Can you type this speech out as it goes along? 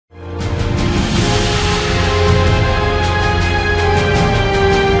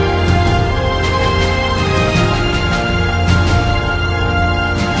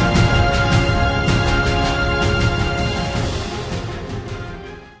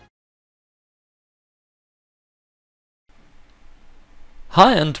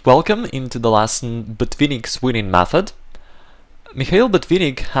Hi and welcome into the lesson Botvinnik's winning method. Mikhail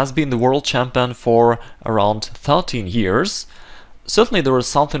Botvinnik has been the world champion for around 13 years. Certainly there is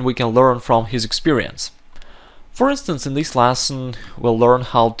something we can learn from his experience. For instance, in this lesson we'll learn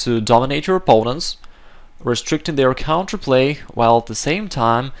how to dominate your opponents, restricting their counterplay while at the same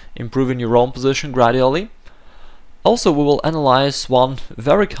time improving your own position gradually. Also, we will analyze one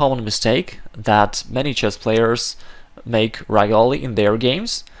very common mistake that many chess players make regularly in their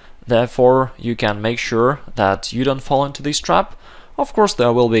games. Therefore, you can make sure that you don't fall into this trap. Of course,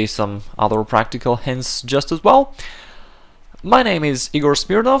 there will be some other practical hints just as well. My name is Igor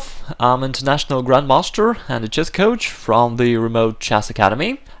Smirnov. I'm an international grandmaster and a chess coach from the Remote Chess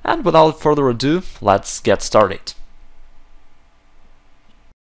Academy. And without further ado, let's get started.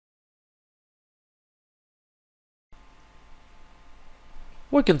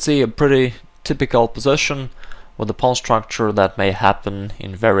 We can see a pretty typical position with the pawn structure that may happen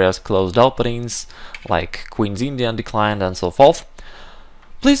in various closed openings, like Queen's Indian declined and so forth.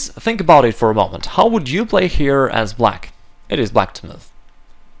 Please think about it for a moment. How would you play here as black? It is black to move.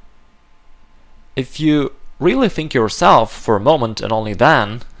 If you really think yourself for a moment and only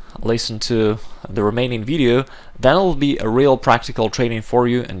then listen to the remaining video, then it will be a real practical training for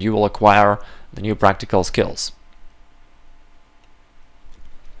you and you will acquire the new practical skills.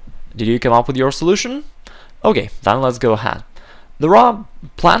 Did you come up with your solution? Okay, then let's go ahead. There are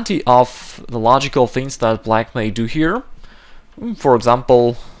plenty of the logical things that black may do here. For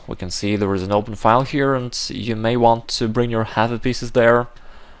example, we can see there is an open file here and you may want to bring your heavy pieces there.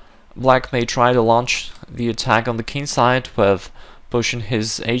 Black may try to launch the attack on the king side with pushing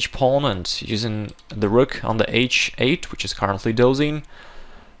his h-pawn and using the rook on the h8, which is currently dozing.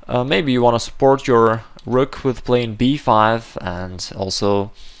 Maybe you want to support your rook with playing b5, and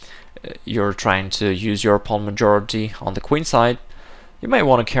also you're trying to use your pawn majority on the queen side. You may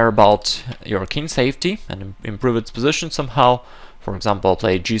want to care about your king safety and improve its position somehow. For example,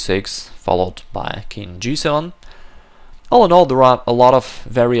 play g6 followed by king g7. All in all, there are a lot of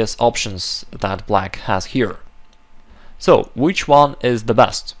various options that black has here. So, which one is the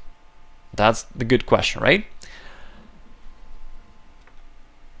best? That's the good question, right?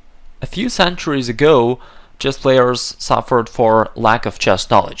 A few centuries ago, chess players suffered for lack of chess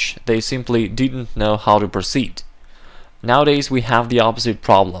knowledge. They simply didn't know how to proceed. Nowadays we have the opposite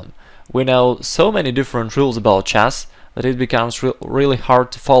problem. We know so many different rules about chess that it becomes really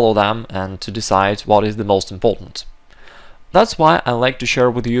hard to follow them and to decide what is the most important. That's why I like to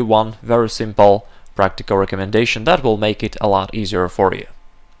share with you one very simple practical recommendation that will make it a lot easier for you.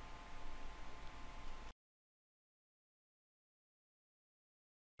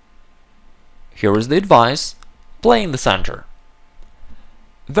 Here is the advice: play in the center.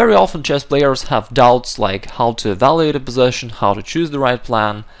 Very often chess players have doubts like how to evaluate a position, how to choose the right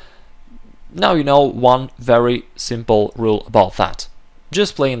plan. Now you know one very simple rule about that.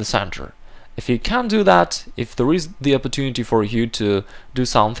 Just play in the center. If you can't do that, if there is the opportunity for you to do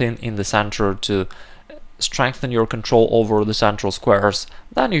something in the center to strengthen your control over the central squares,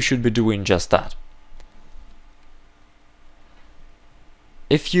 then you should be doing just that.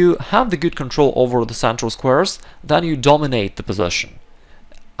 If you have the good control over the central squares, then you dominate the position.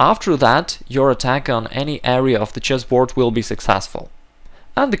 After that, your attack on any area of the chessboard will be successful.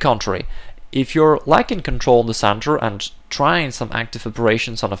 And the contrary, if you're lacking control in the center and trying some active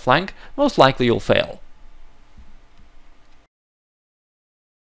operations on a flank, most likely you'll fail.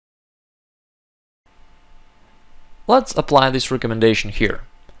 Let's apply this recommendation here.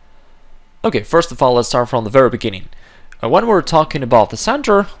 Okay, first of all, let's start from the very beginning. When we're talking about the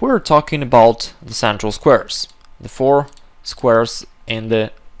center, we're talking about the central squares, the 4 squares in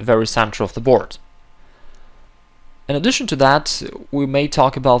the very center of the board. In addition to that, we may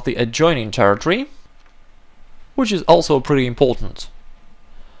talk about the adjoining territory, which is also pretty important.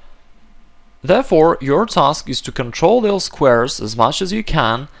 Therefore, your task is to control those squares as much as you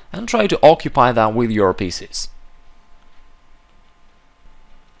can and try to occupy them with your pieces.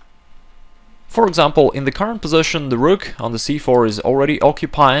 For example, in the current position, the rook on the c4 is already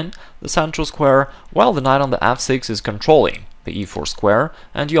occupying the central square, while the knight on the f6 is controlling the e4 square,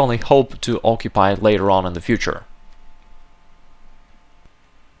 and you only hope to occupy it later on in the future.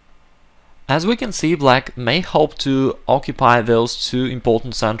 As we can see, black may hope to occupy those two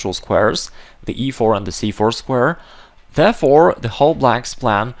important central squares, the e4 and the c4 square. Therefore, the whole black's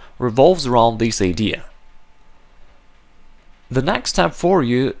plan revolves around this idea. The next step for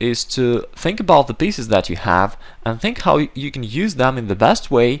you is to think about the pieces that you have and think how you can use them in the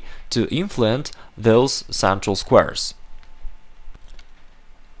best way to influence those central squares.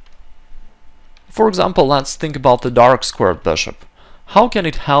 For example, let's think about the dark squared bishop. how can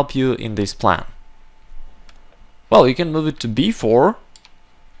it help you in this plan? Well, you can move it to b4,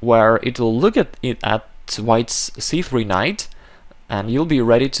 where it will look at it at white's c3 knight, and you'll be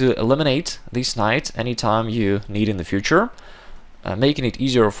ready to eliminate this knight anytime you need in the future, making it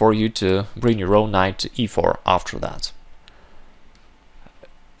easier for you to bring your own knight to e4 after that.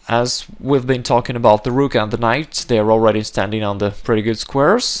 As we've been talking about the rook and the knight, they are already standing on the pretty good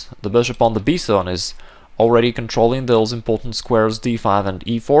squares. The bishop on the b zone is already controlling those important squares d5 and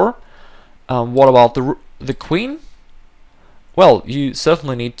e4. What about the queen? Well, you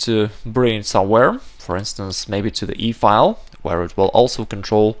certainly need to bring it somewhere, for instance maybe to the e file, where it will also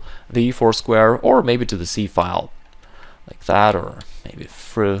control the e4 square, or maybe to the c file, like that, or maybe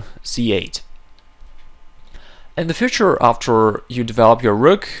through c8. In the future, after you develop your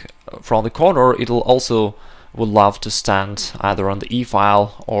rook from the corner, it will also would love to stand either on the e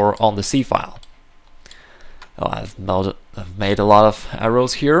file or on the c file. I've made a lot of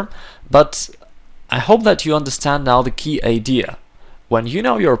arrows here, but I hope that you understand now the key idea. When you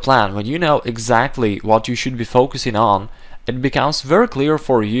know your plan, when you know exactly what you should be focusing on, it becomes very clear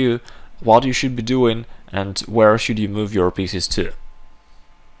for you what you should be doing and where should you move your pieces to.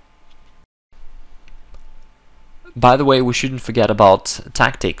 By the way, we shouldn't forget about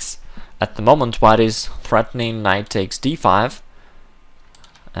tactics. At the moment, white is threatening knight takes d5,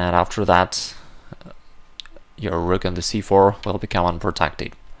 and after that your rook on the c4 will become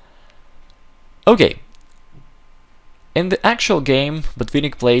unprotected. Okay, in the actual game,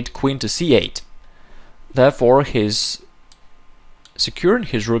 Botvinnik played queen to c8. Therefore, he's securing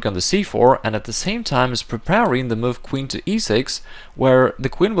his rook on the c4, and at the same time is preparing the move queen to e6, where the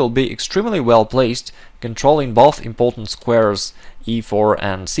queen will be extremely well placed, controlling both important squares e4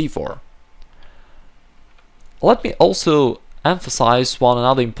 and c4. Let me also emphasize one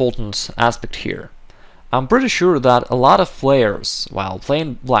another important aspect here. I'm pretty sure that a lot of players, while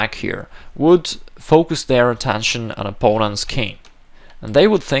playing black here, would focus their attention on opponent's king, and they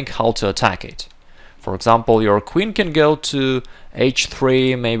would think how to attack it. For example, your queen can go to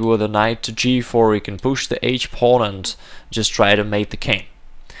h3, maybe with a knight to g4, you can push the h-pawn and just try to mate the king.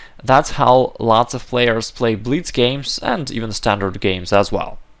 That's how lots of players play blitz games and even standard games as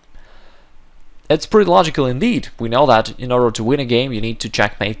well. It's pretty logical indeed. We know that in order to win a game you need to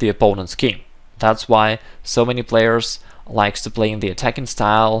checkmate the opponent's king. That's why so many players likes to play in the attacking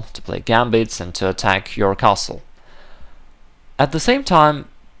style, to play gambits and to attack your castle. At the same time,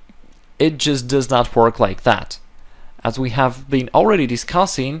 it just does not work like that. As we have been already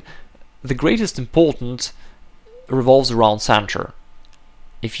discussing, the greatest importance revolves around center.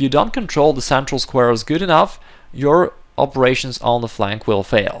 If you don't control the central squares good enough, your operations on the flank will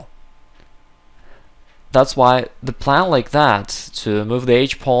fail. That's why the plan like that, to move the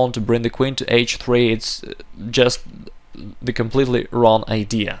h-pawn, to bring the queen to h3, it's just the completely wrong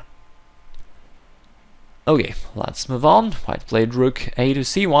idea. Okay, let's move on. White played rook a to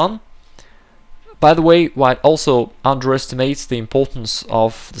c1. By the way, white also underestimates the importance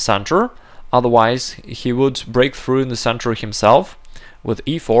of the center, otherwise he would break through in the center himself with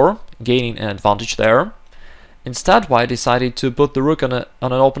e4, gaining an advantage there. Instead, white decided to put the rook on an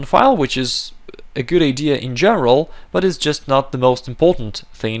open file, which is a good idea in general, but is just not the most important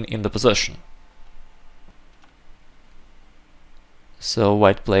thing in the position. So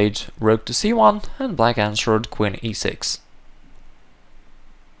white played rook to c1 and black answered queen e6.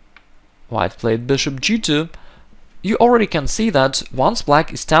 White played bishop g2. You already can see that once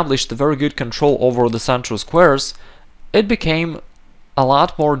black established a very good control over the central squares, it became a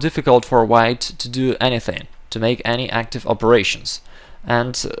lot more difficult for white to do anything, to make any active operations.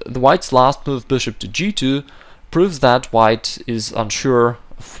 And the white's last move, bishop to g2, proves that white is unsure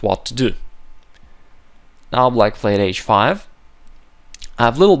of what to do. Now black played h5.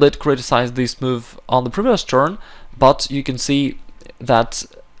 I've a little bit criticized this move on the previous turn, but you can see that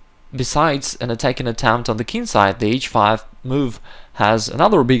besides an attacking attempt on the king side, the h5 move has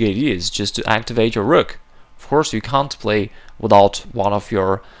another big idea, is just to activate your rook. Of course, you can't play without one of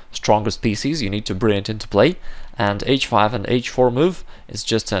your strongest pieces, you need to bring it into play, and h5 and h4 move is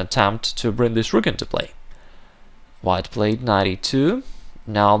just an attempt to bring this rook into play. White played knight e2.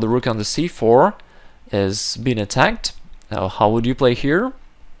 Now the rook on the c4 is being attacked. Now how would you play here?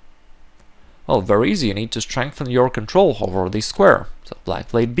 Well, very easy, you need to strengthen your control over this square. So black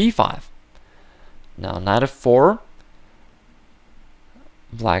played b5. Now knight f4.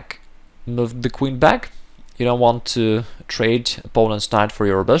 Black moved the queen back. You don't want to trade opponent's knight for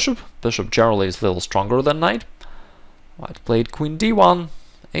your bishop. Bishop generally is a little stronger than knight. White played queen d1,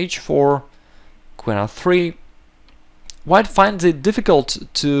 h4, queen f3. White finds it difficult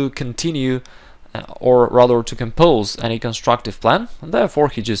to continue or rather to compose any constructive plan, and therefore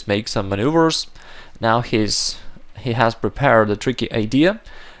he just makes some maneuvers. Now he has prepared a tricky idea.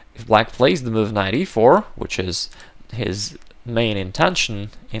 If black plays the move knight e4, which is his main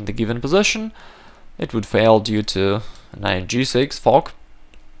intention in the given position, it would fail due to knight g6 fork.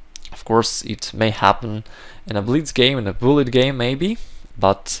 Of course, it may happen in a blitz game, in a bullet game maybe,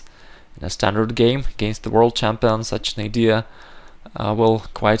 but in a standard game against the world champion, such an idea will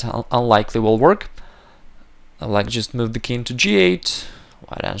quite unlikely will work. Like just move the king to g8,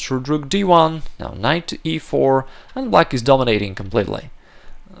 white answered rook d1, now knight to e4, and black is dominating completely.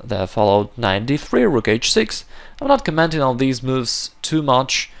 There followed knight d3, rook h6. I'm not commenting on these moves too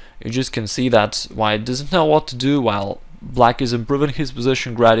much, you just can see that white doesn't know what to do while black is improving his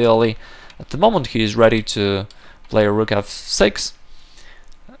position gradually. At the moment he is ready to play rook f6,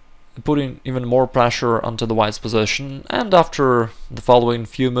 putting even more pressure onto the white's position, and after the following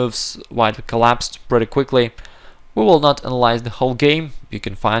few moves white collapsed pretty quickly. We will not analyze the whole game, you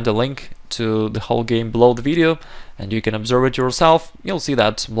can find a link to the whole game below the video and you can observe it yourself. You'll see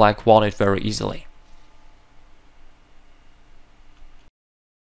that black won it very easily.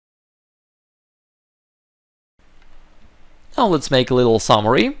 Now let's make a little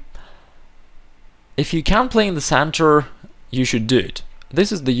summary. If you can play in the center, you should do it.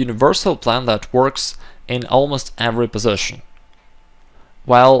 This is the universal plan that works in almost every position.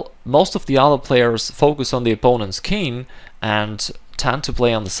 While most of the other players focus on the opponent's king and tend to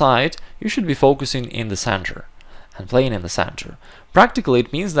play on the side, you should be focusing in the center and playing in the center. Practically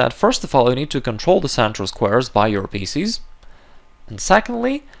it means that first of all you need to control the central squares by your pieces, and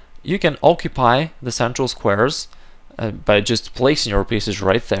secondly you can occupy the central squares by just placing your pieces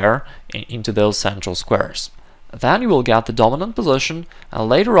right there into those central squares. Then you will get the dominant position, and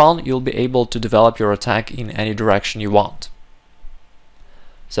later on you'll be able to develop your attack in any direction you want.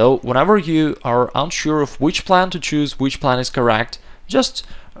 So whenever you are unsure of which plan to choose, which plan is correct, just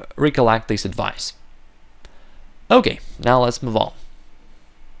recollect this advice. Okay, now let's move on.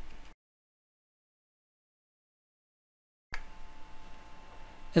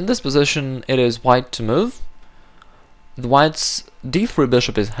 In this position it is white to move. The white's d3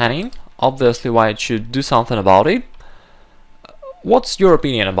 bishop is hanging. Obviously white should do something about it. What's your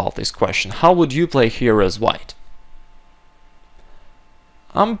opinion about this question? How would you play here as white?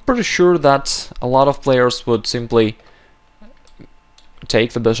 I'm pretty sure that a lot of players would simply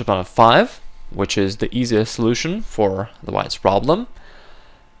take the bishop on f5, which is the easiest solution for the white's problem.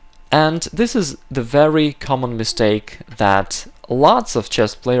 And this is the very common mistake that lots of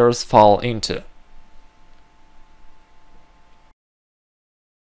chess players fall into.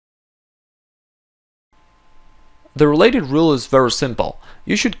 The related rule is very simple.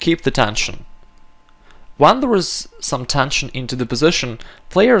 You should keep the tension. When there is some tension into the position,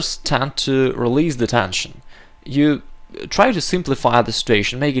 players tend to release the tension. You try to simplify the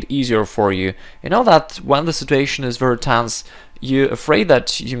situation, make it easier for you. You know that when the situation is very tense, you're afraid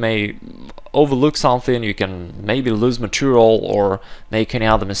that you may overlook something, you can maybe lose material or make any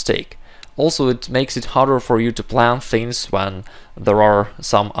other mistake. Also, it makes it harder for you to plan things when there are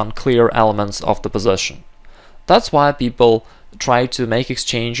some unclear elements of the position. That's why people try to make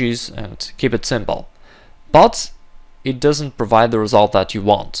exchanges and keep it simple. But it doesn't provide the result that you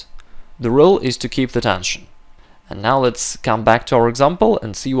want. The rule is to keep the tension. And now let's come back to our example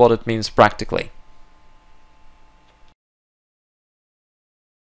and see what it means practically.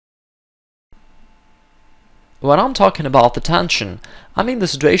 When I'm talking about the tension, I mean the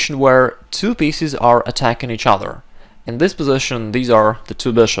situation where two pieces are attacking each other. In this position, these are the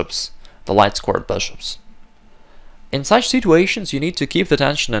two bishops, the light-squared bishops. In such situations, you need to keep the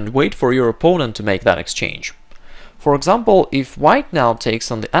tension and wait for your opponent to make that exchange. For example, if white now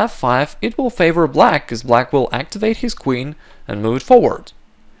takes on the f5, it will favor black, as black will activate his queen and move it forward.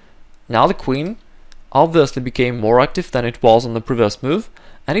 Now the queen obviously became more active than it was on the previous move,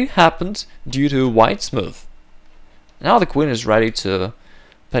 and it happened due to white's move. Now the queen is ready to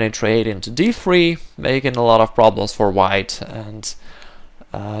penetrate into d3, making a lot of problems for white, and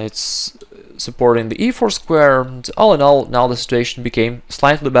it's supporting the e4 square, and all in all, now the situation became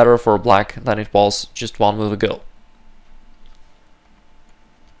slightly better for black than it was just one move ago.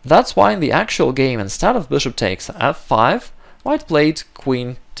 That's why in the actual game, instead of bishop takes f5, white played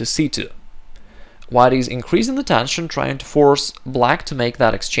queen to c2. White is increasing the tension, trying to force black to make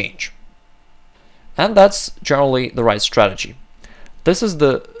that exchange. And that's generally the right strategy. This is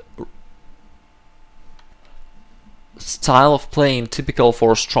the style of playing typical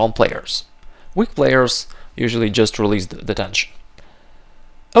for strong players. Weak players usually just release the tension.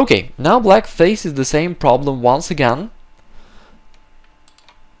 Okay, now black faces the same problem once again.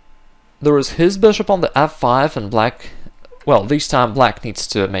 there is his bishop on the f5, and black, well, this time black needs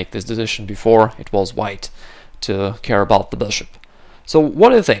to make this decision. Before it was white to care about the bishop. So what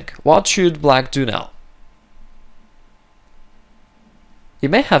do you think? What should black do now? You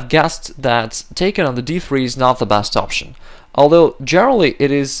may have guessed that taking on the d3 is not the best option, although generally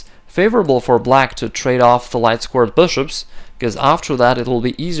it is favorable for black to trade off the light squared bishops, because after that it will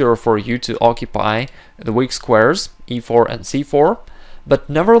be easier for you to occupy the weak squares e4 and c4, but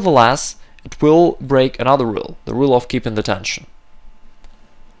nevertheless it will break another rule, the rule of keeping the tension.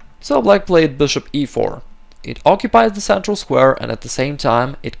 So black played bishop e4. It occupies the central square and at the same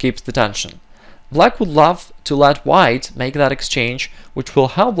time it keeps the tension. Black would love to let white make that exchange, which will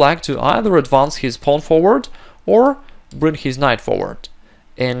help black to either advance his pawn forward or bring his knight forward.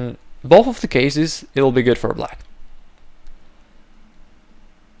 In both of the cases, it will be good for black.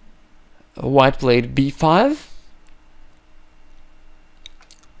 White played b5.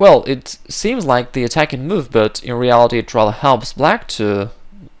 Well, it seems like the attacking move, but in reality it rather helps black to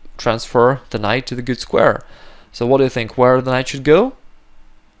transfer the knight to the good square. So what do you think, where the knight should go?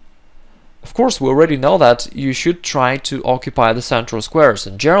 Of course, we already know that you should try to occupy the central squares,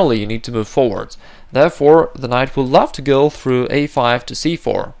 and generally you need to move forward. Therefore, the knight would love to go through a5 to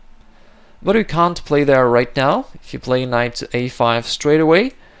c4. But you can't play there right now. If you play knight to a5 straight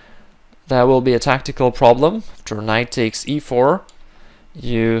away, there will be a tactical problem. After knight takes e4,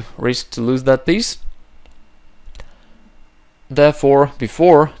 you risk to lose that piece. Therefore,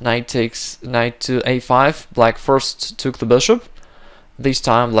 before knight takes knight to a5, black first took the bishop. This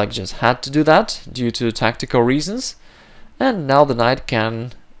time black just had to do that due to tactical reasons, and now the knight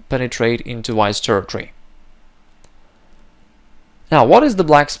can penetrate into white's territory. Now, what is the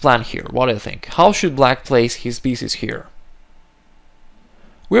black's plan here? What do you think? How should black place his pieces here?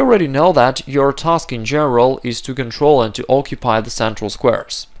 We already know that your task in general is to control and to occupy the central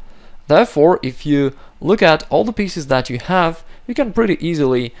squares. Therefore, if you look at all the pieces that you have, you can pretty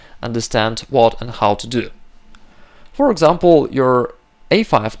easily understand what and how to do. For example, your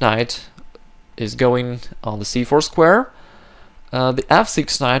a5 knight is going on the c4 square. The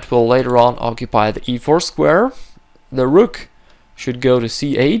f6 knight will later on occupy the e4 square. The rook should go to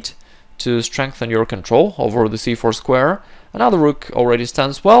c8 to strengthen your control over the c4 square. Another rook already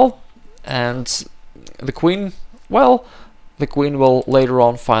stands well, and the queen, well, the queen will later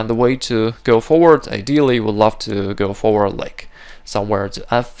on find the way to go forward. Ideally, would love to go forward like somewhere to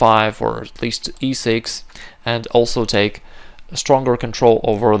f5 or at least to e6, and also take stronger control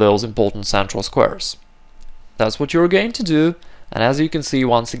over those important central squares. That's what you're going to do, and as you can see,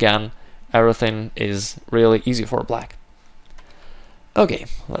 once again, everything is really easy for black. Okay,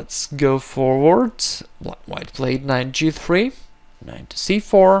 let's go forward. White played knight g3, knight to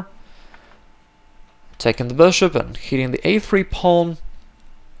c4, taking the bishop and hitting the a3 pawn.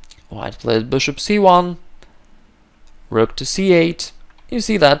 White played bishop c1, rook to c8. You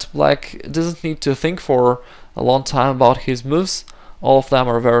see that black doesn't need to think for a long time about his moves. All of them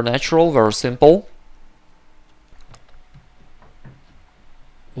are very natural, very simple.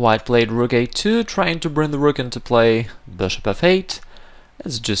 White played rook a2, trying to bring the rook into play. Bishop f8.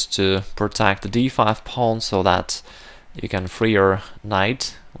 It's just to protect the d5 pawn so that you can free your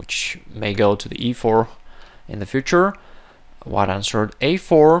knight, which may go to the e4 in the future. White answered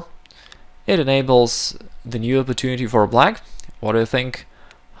a4. It enables the new opportunity for black. What do you think?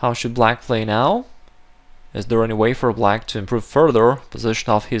 How should black play now? Is there any way for black to improve further position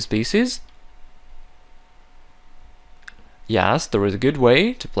of his pieces? Yes, there is a good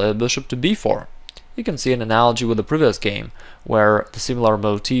way to play a bishop to b4. You can see an analogy with the previous game, where the similar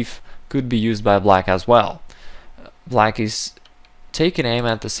motif could be used by black as well. Black is taking aim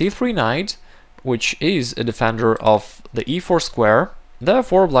at the c3 knight, which is a defender of the e4 square.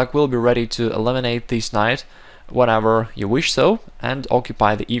 Therefore, black will be ready to eliminate this knight whenever you wish so, and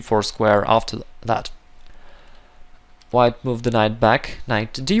occupy the e4 square after that. White moved the knight back,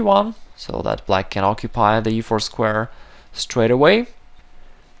 knight to d1, so that black can occupy the e4 square straight away.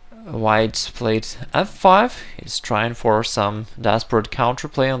 White played f5. He's trying for some desperate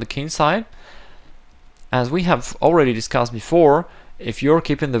counterplay on the king side. As we have already discussed before, if you're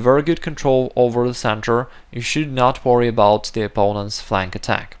keeping the very good control over the center, you should not worry about the opponent's flank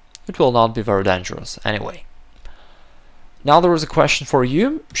attack. It will not be very dangerous anyway. Now there is a question for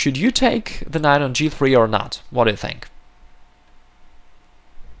you. Should you take the knight on g3 or not? What do you think?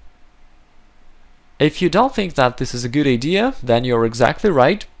 If you don't think that this is a good idea, then you're exactly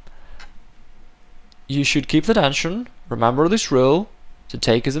right. You should keep the tension. Remember this rule: to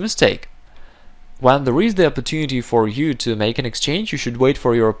take is a mistake. When there is the opportunity for you to make an exchange, you should wait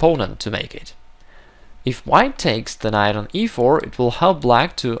for your opponent to make it. If white takes the knight on e4, it will help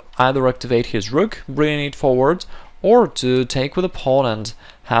black to either activate his rook, bringing it forward, or to take with a pawn and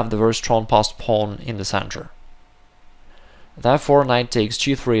have the very strong passed pawn in the center. Therefore, knight takes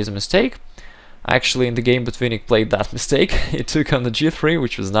g3 is a mistake. Actually, in the game, Botvinnik played that mistake. He took on the g3,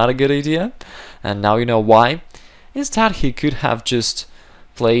 which was not a good idea, and now you know why. Instead, he could have just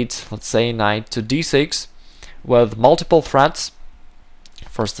played, let's say, knight to d6 with multiple threats.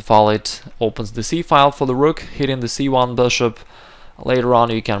 First of all, it opens the c file for the rook, hitting the c1 bishop. Later on,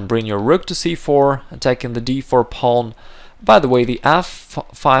 you can bring your rook to c4, attacking the d4 pawn. By the way, the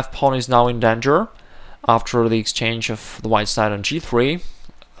f5 pawn is now in danger after the exchange of the white knight on g3.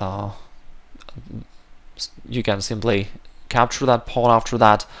 You can simply capture that pawn after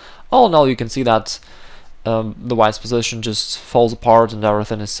that. All in all, you can see that the white's position just falls apart and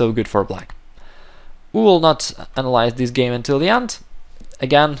everything is so good for black. We will not analyze this game until the end.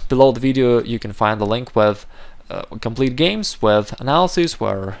 Again, below the video you can find the link with complete games with analysis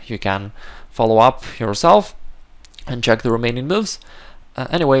where you can follow up yourself and check the remaining moves.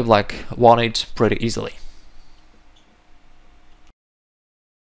 Anyway, black won it pretty easily.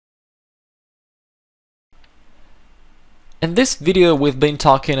 In this video we've been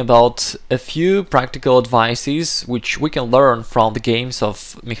talking about a few practical advices which we can learn from the games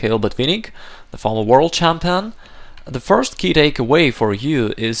of Mikhail Botvinnik, the former world champion. The first key takeaway for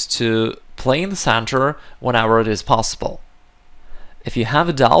you is to play in the center whenever it is possible. If you have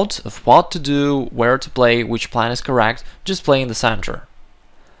a doubt of what to do, where to play, which plan is correct, just play in the center.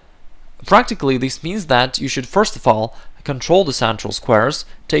 Practically, this means that you should first of all control the central squares,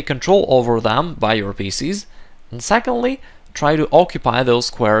 take control over them by your pieces, and secondly, try to occupy those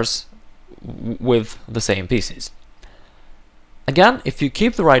squares with the same pieces. Again, if you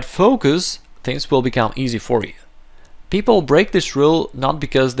keep the right focus, things will become easy for you. People break this rule not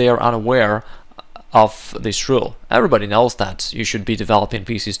because they are unaware of this rule. Everybody knows that you should be developing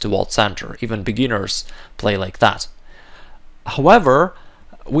pieces towards center. Even beginners play like that. However,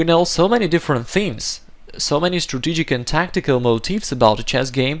 we know so many different themes, so many strategic and tactical motifs about a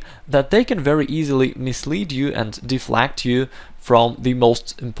chess game that they can very easily mislead you and deflect you from the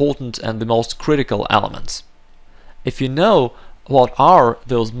most important and the most critical elements. If you know what are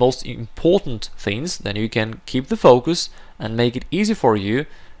those most important things, then you can keep the focus and make it easy for you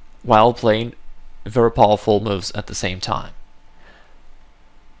while playing very powerful moves at the same time.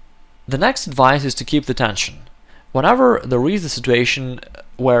 The next advice is to keep the tension. Whenever there is a situation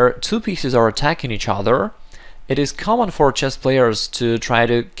where two pieces are attacking each other, it is common for chess players to try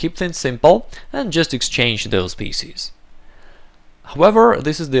to keep things simple and just exchange those pieces. However,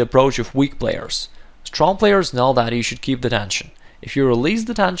 this is the approach of weak players. Strong players know that you should keep the tension. If you release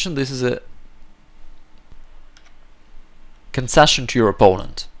the tension, this is a concession to your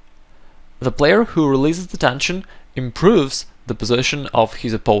opponent. The player who releases the tension improves the position of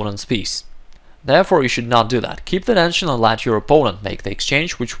his opponent's piece. Therefore, you should not do that. Keep the tension and let your opponent make the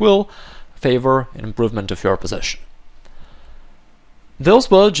exchange, which will favor an improvement of your position. Those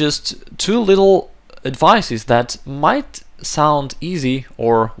were just two little advices that might sound easy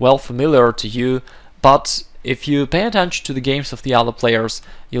or well familiar to you, but if you pay attention to the games of the other players,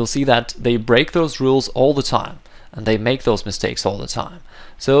 you'll see that they break those rules all the time and they make those mistakes all the time.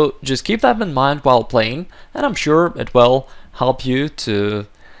 So just keep that in mind while playing, and I'm sure it will help you to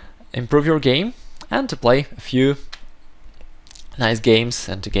improve your game and to play a few nice games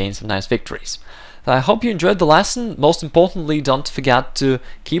and to gain some nice victories. So I hope you enjoyed the lesson. Most importantly, don't forget to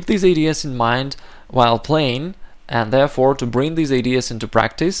keep these ideas in mind while playing, and therefore to bring these ideas into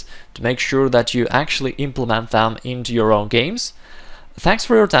practice to make sure that you actually implement them into your own games. Thanks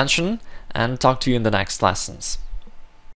for your attention, and talk to you in the next lessons.